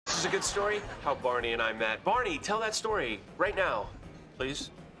is a good story? How Barney and I met. Barney, tell that story right now, please.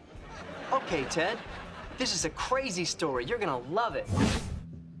 Okay, Ted. This is a crazy story. You're gonna love it.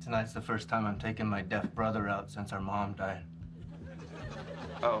 Tonight's the first time I'm taking my deaf brother out since our mom died.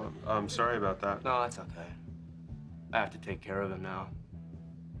 Oh, I'm sorry about that. No, that's okay. I have to take care of him now.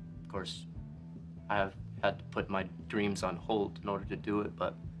 Of course, I have had to put my dreams on hold in order to do it,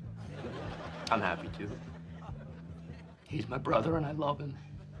 but I'm happy to. He's my brother and I love him.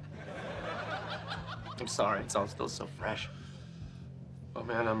 I'm sorry, it's all still so fresh. Oh,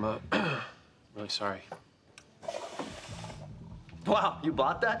 man, I'm really sorry. Wow, you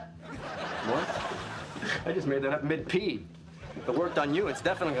bought that? What? I just made that up mid-pee. If it worked on you, it's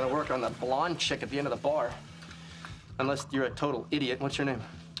definitely gonna work on the blonde chick at the end of the bar. Unless you're a total idiot. What's your name?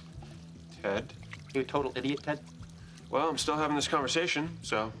 Ted? You a total idiot, Ted? Well, I'm still having this conversation,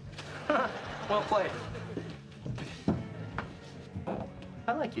 so. Well played.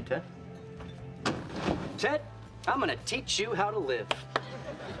 I like you, Ted. Ted, I'm gonna teach you how to live.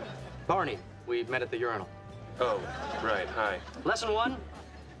 Barney, we met at the urinal. Oh, right, hi. Lesson 1,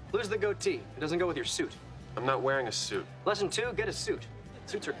 lose the goatee. It doesn't go with your suit. I'm not wearing a suit. Lesson 2, get a suit.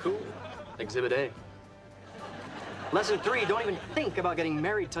 Suits are cool. Exhibit A. Lesson 3, don't even think about getting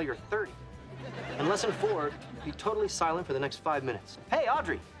married till you're 30. And lesson 4, be totally silent for the next 5 minutes. Hey,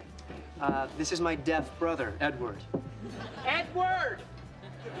 Audrey. This is my deaf brother, Edward. Edward!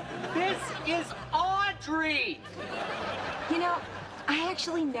 This is Audrey! You know, I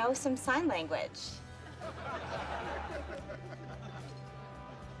actually know some sign language.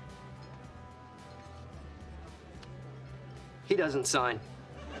 He doesn't sign.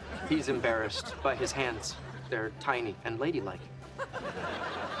 He's embarrassed by his hands. They're tiny and ladylike.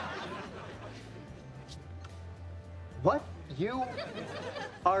 What? You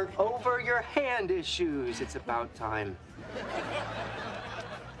are over your hand issues. It's about time.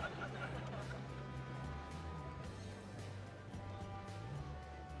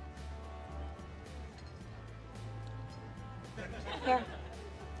 Here,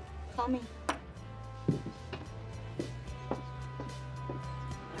 call me.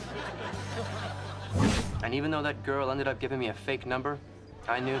 And even though that girl ended up giving me a fake number,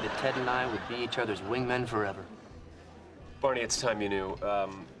 I knew that Ted and I would be each other's wingmen forever. Barney, it's time you knew.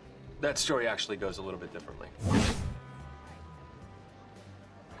 That story actually goes a little bit differently.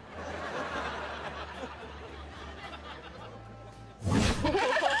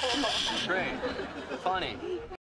 Great. Funny.